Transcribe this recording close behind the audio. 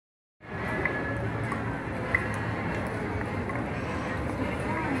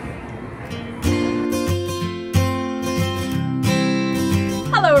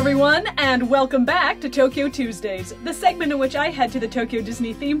everyone, and welcome back to Tokyo Tuesdays, the segment in which I head to the Tokyo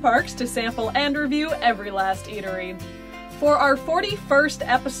Disney theme parks to sample and review every last eatery. For our 41st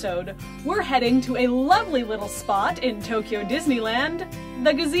episode, we're heading to a lovely little spot in Tokyo Disneyland,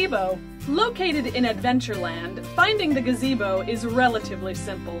 the Gazebo. Located in Adventureland, finding the Gazebo is relatively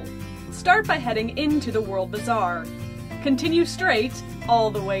simple. Start by heading into the World Bazaar. Continue straight,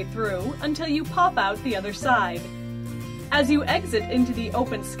 all the way through, until you pop out the other side. As you exit into the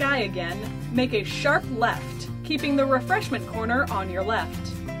open sky again, make a sharp left, keeping the refreshment corner on your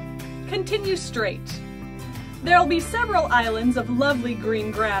left. Continue straight. There'll be several islands of lovely green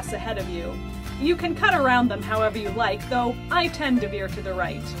grass ahead of you. You can cut around them however you like, though I tend to veer to the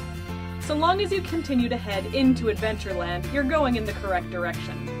right. So long as you continue to head into Adventureland, you're going in the correct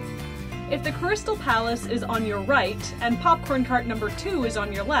direction. If the Crystal Palace is on your right and Popcorn Cart number 2 is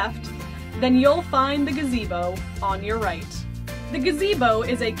on your left, then you'll find the Gazebo on your right. The Gazebo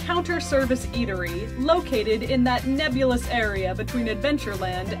is a counter-service eatery located in that nebulous area between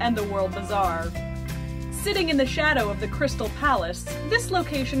Adventureland and the World Bazaar. Sitting in the shadow of the Crystal Palace, this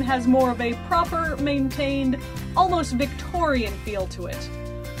location has more of a proper, maintained, almost Victorian feel to it.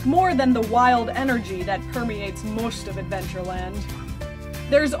 More than the wild energy that permeates most of Adventureland.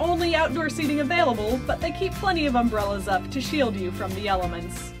 There's only outdoor seating available, but they keep plenty of umbrellas up to shield you from the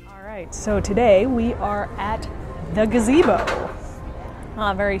elements. Alright, so today we are at the Gazebo.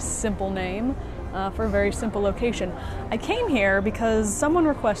 A very simple name for a very simple location. I came here because someone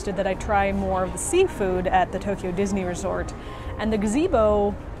requested that I try more of the seafood at the Tokyo Disney Resort, and the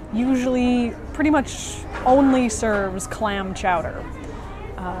Gazebo usually pretty much only serves clam chowder.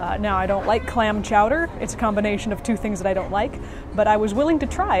 Now, I don't like clam chowder. It's a combination of two things that I don't like, but I was willing to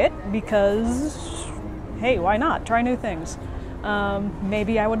try it because, hey, why not? Try new things.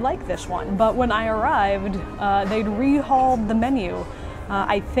 Maybe I would like this one. But when I arrived, they'd rehauled the menu.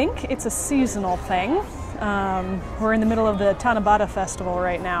 I think it's a seasonal thing. We're in the middle of the Tanabata Festival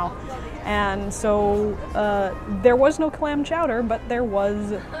right now. And so there was no clam chowder, but there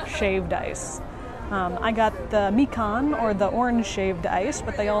was shaved ice. I got the mikan, or the orange shaved ice,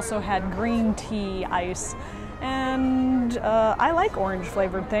 but they also had green tea ice. And I like orange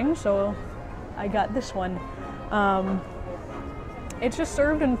flavored things, so I got this one. It's just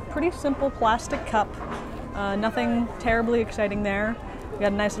served in pretty simple plastic cup. Nothing terribly exciting there. We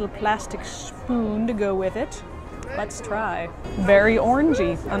got a nice little plastic spoon to go with it. Let's try. Very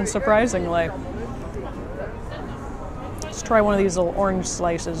orangey, unsurprisingly. Let's try one of these little orange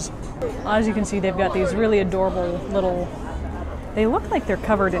slices. As you can see, they've got these really adorable little... They look like they're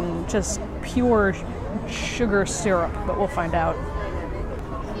covered in just pure sugar syrup, but we'll find out.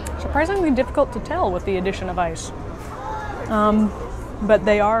 Surprisingly difficult to tell with the addition of ice. But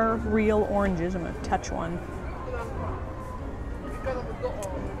they are real oranges. I'm going to touch one.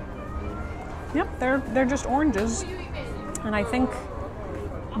 Yep, they're just oranges. And I think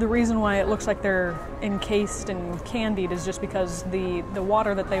the reason why it looks like they're encased and candied is just because the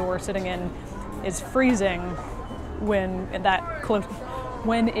water that they were sitting in is freezing when in that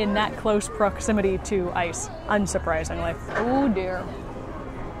close proximity to ice, unsurprisingly. Oh dear.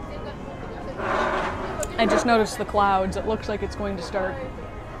 I just noticed the clouds. It looks like it's going to start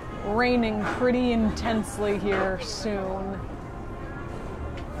raining pretty intensely here soon.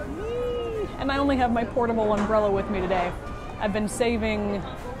 And I only have my portable umbrella with me today. I've been saving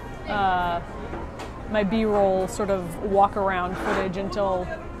my B-roll sort of walk-around footage until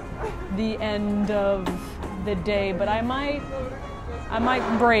the end of the day, but I might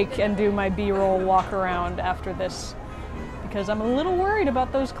break and do my B-roll walk-around after this because I'm a little worried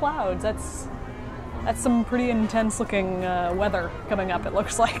about those clouds. That's some pretty intense-looking weather coming up, it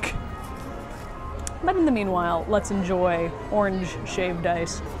looks like. But in the meanwhile, let's enjoy orange shaved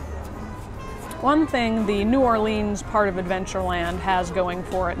ice. One thing the New Orleans part of Adventureland has going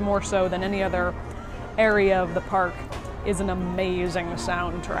for it, more so than any other area of the park, is an amazing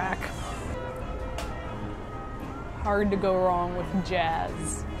soundtrack. Hard to go wrong with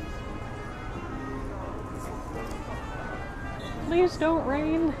jazz. Please don't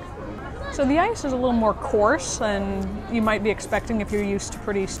rain. So the ice is a little more coarse than you might be expecting if you're used to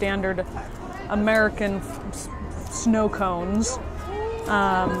pretty standard American snow cones.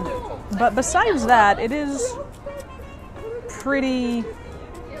 But besides that, it is pretty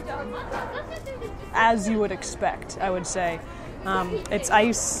as you would expect, I would say. It's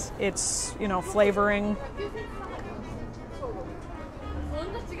ice, it's, flavoring.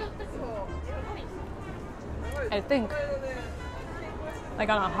 I think, like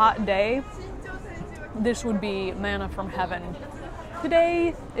on a hot day, this would be manna from heaven.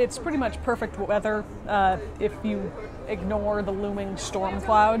 Today, it's pretty much perfect weather. If you ignore the looming storm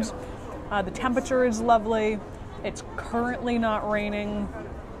clouds. The temperature is lovely. It's currently not raining.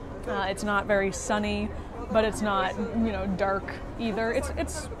 It's not very sunny, but it's not, dark either.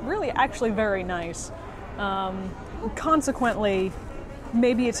 It's really actually very nice. Consequently,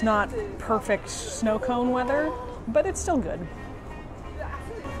 maybe it's not perfect snow cone weather, but it's still good.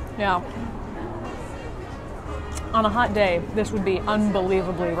 Yeah. On a hot day, this would be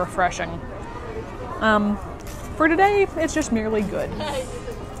unbelievably refreshing. For today, it's just merely good.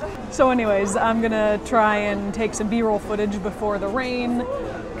 So anyways, I'm gonna try and take some B-roll footage before the rain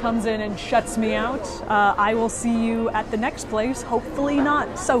comes in and shuts me out. I will see you at the next place, hopefully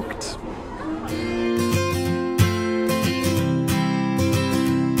not soaked.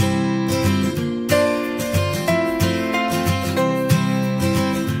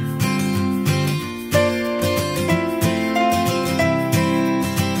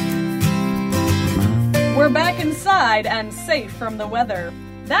 We're back inside and safe from the weather.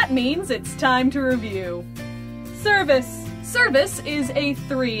 That means it's time to review. Service. Service is a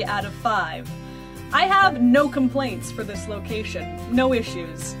 3 out of 5. I have no complaints for this location, no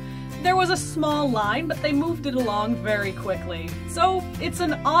issues. There was a small line, but they moved it along very quickly. So it's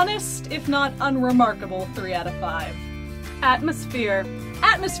an honest, if not unremarkable, 3 out of 5. Atmosphere.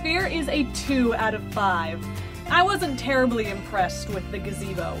 Atmosphere is a 2 out of 5. I wasn't terribly impressed with the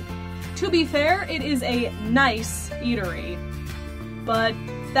gazebo. To be fair, it is a nice eatery, but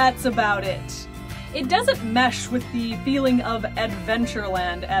that's about it. It doesn't mesh with the feeling of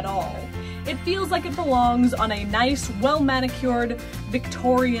Adventureland at all. It feels like it belongs on a nice, well-manicured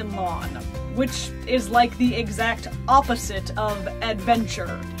Victorian lawn, which is like the exact opposite of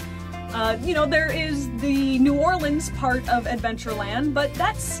adventure. There is the New Orleans part of Adventureland, but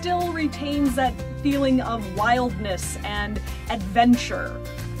that still retains that feeling of wildness and adventure.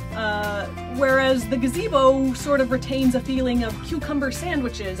 Whereas the gazebo sort of retains a feeling of cucumber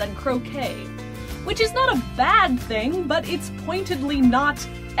sandwiches and croquet, which is not a bad thing, but it's pointedly not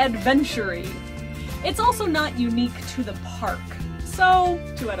adventure-y. It's also not unique to the park, so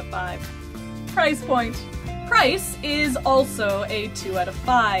 2 out of 5. Price point. Price is also a 2 out of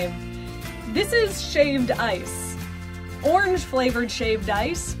 5. This is shaved ice. Orange-flavored shaved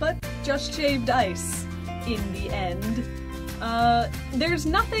ice, but just shaved ice in the end. There's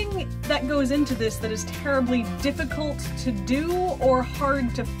nothing that goes into this that is terribly difficult to do or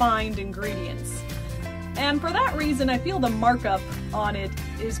hard to find ingredients. And for that reason, I feel the markup on it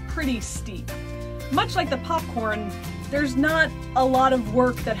is pretty steep. Much like the popcorn, there's not a lot of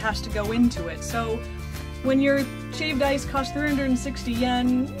work that has to go into it, so when your shaved ice costs 360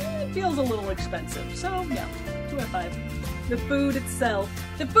 yen, it feels a little expensive. So yeah, 2 out of 5. The food itself.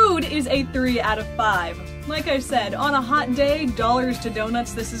 The food is a 3 out of 5. Like I said, on a hot day, dollars to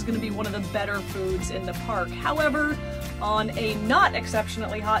donuts, this is going to be one of the better foods in the park. However, on a not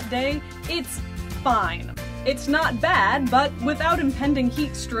exceptionally hot day, it's fine. It's not bad, but without impending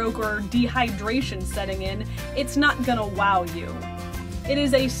heat stroke or dehydration setting in, it's not gonna wow you. It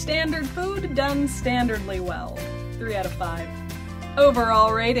is a standard food done standardly well. 3 out of 5.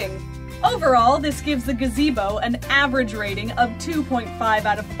 Overall rating. Overall, this gives the gazebo an average rating of 2.5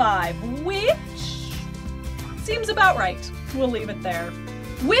 out of 5, which seems about right. We'll leave it there.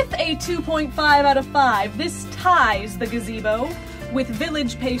 With a 2.5 out of 5, this ties the gazebo with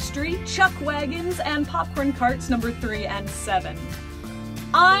Village Pastry, Chuck Wagons, and Popcorn Carts number 3 and 7.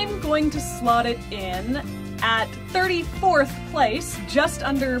 I'm going to slot it in at 34th place, just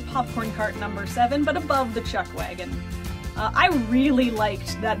under Popcorn Cart number 7, but above the Chuck Wagon. I really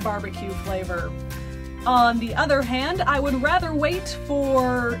liked that barbecue flavor. On the other hand, I would rather wait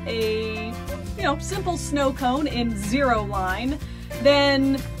for a, simple snow cone in 0 line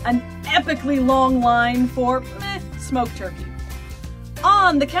than an epically long line for smoked turkey.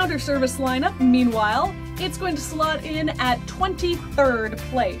 On the counter service lineup, meanwhile, it's going to slot in at 23rd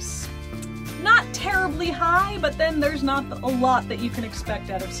place. Not terribly high, but then there's not a lot that you can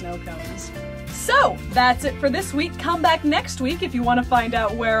expect out of snow cones. So, that's it for this week. Come back next week if you want to find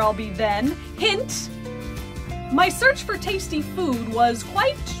out where I'll be then. Hint! My search for tasty food was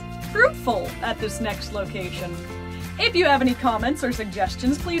quite fruitful at this next location. If you have any comments or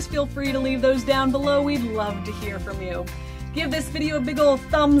suggestions, please feel free to leave those down below. We'd love to hear from you. Give this video a big ol'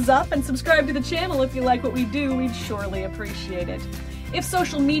 thumbs up and subscribe to the channel if you like what we do. We'd surely appreciate it. If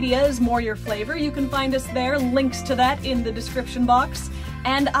social media is more your flavor, you can find us there, links to that in the description box.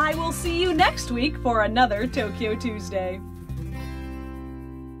 And I will see you next week for another Tokyo Tuesday.